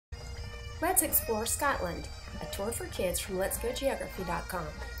Let's explore Scotland, a tour for kids from LetsGoGeography.com.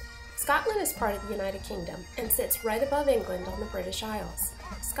 Scotland is part of the United Kingdom and sits right above England on the British Isles.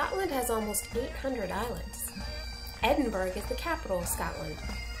 Scotland has almost 800 islands. Edinburgh is the capital of Scotland.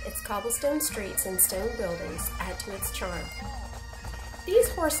 Its cobblestone streets and stone buildings add to its charm. These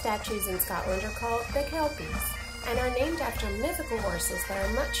horse statues in Scotland are called the Kelpies and are named after mythical horses that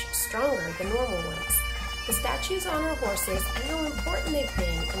are much stronger than normal ones. The statues honor horses and how important they've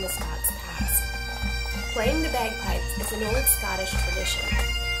been in the Scots' past. Playing the bagpipes is an old Scottish tradition.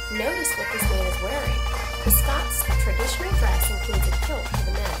 Notice what this man is wearing. The Scots' traditional dress includes a kilt for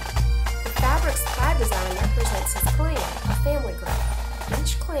the men. The fabric's plaid design represents his clan, a family group.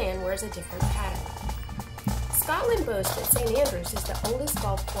 Each clan wears a different pattern. Scotland boasts that St. Andrews is the oldest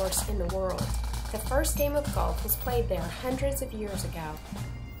golf course in the world. The first game of golf was played there hundreds of years ago.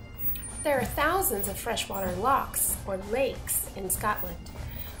 There are thousands of freshwater lochs, or lakes, in Scotland.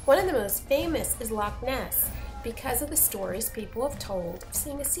 One of the most famous is Loch Ness, because of the stories people have told of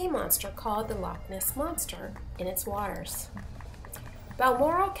seeing a sea monster called the Loch Ness Monster in its waters.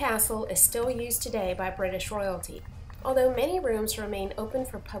 Balmoral Castle is still used today by British royalty, although many rooms remain open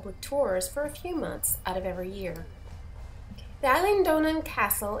for public tours for a few months out of every year. The Eilean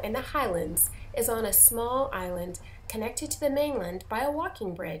Castle in the Highlands is on a small island connected to the mainland by a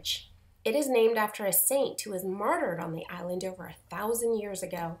walking bridge. It is named after a saint who was martyred on the island over 1,000 years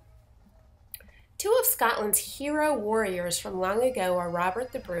ago. Two of Scotland's hero warriors from long ago are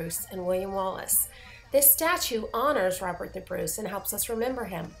Robert the Bruce and William Wallace. This statue honors Robert the Bruce and helps us remember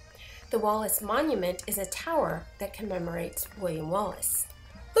him. The Wallace Monument is a tower that commemorates William Wallace.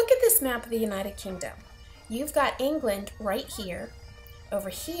 Look at this map of the United Kingdom. You've got England right here. Over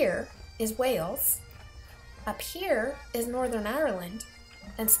here is Wales. Up here is Northern Ireland.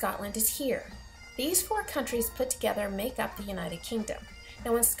 And Scotland is here. These four countries put together make up the United Kingdom.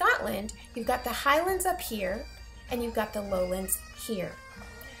 Now in Scotland, you've got the Highlands up here, and you've got the lowlands here.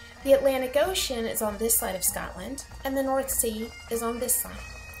 The Atlantic Ocean is on this side of Scotland, and the North Sea is on this side.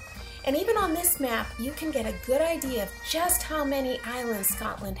 And even on this map, you can get a good idea of just how many islands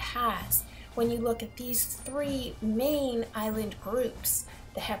Scotland has when you look at these three main island groups.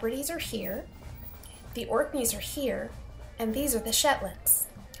 The Hebrides are here, the Orkneys are here, and these are the Shetlands.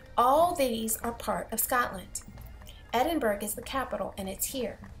 All these are part of Scotland. Edinburgh is the capital and it's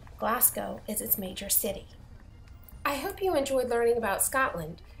here. Glasgow is its major city. I hope you enjoyed learning about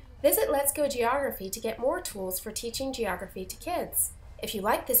Scotland. Visit Let's Go Geography to get more tools for teaching geography to kids. If you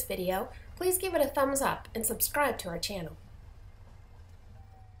like this video, please give it a thumbs up and subscribe to our channel.